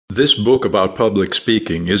This book about public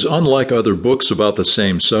speaking is unlike other books about the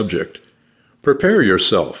same subject. Prepare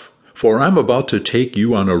yourself, for I'm about to take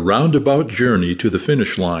you on a roundabout journey to the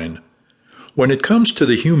finish line. When it comes to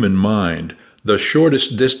the human mind, the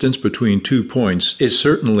shortest distance between 2 points is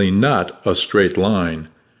certainly not a straight line.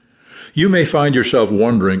 You may find yourself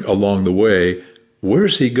wondering along the way,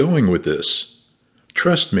 where's he going with this?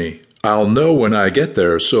 Trust me, I'll know when I get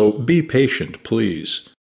there, so be patient, please.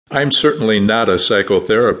 I'm certainly not a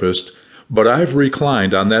psychotherapist, but I've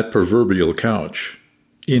reclined on that proverbial couch.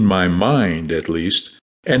 In my mind, at least.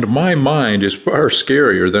 And my mind is far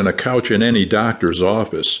scarier than a couch in any doctor's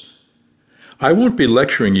office. I won't be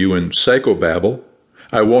lecturing you in psychobabble.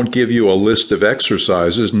 I won't give you a list of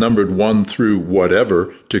exercises numbered 1 through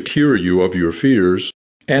whatever to cure you of your fears.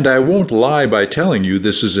 And I won't lie by telling you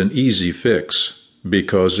this is an easy fix,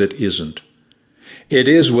 because it isn't. It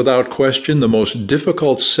is without question the most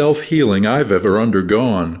difficult self-healing I've ever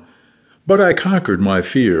undergone. But I conquered my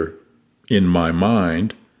fear, in my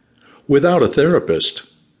mind, without a therapist.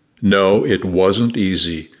 No, it wasn't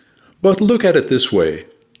easy. But look at it this way.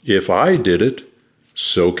 If I did it,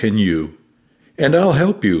 so can you. And I'll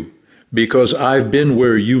help you, because I've been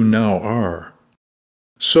where you now are.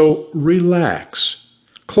 So relax.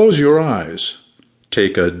 Close your eyes.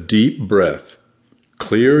 Take a deep breath.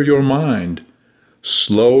 Clear your mind.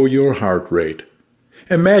 Slow your heart rate.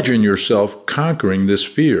 Imagine yourself conquering this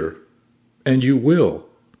fear. And you will.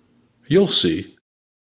 You'll see.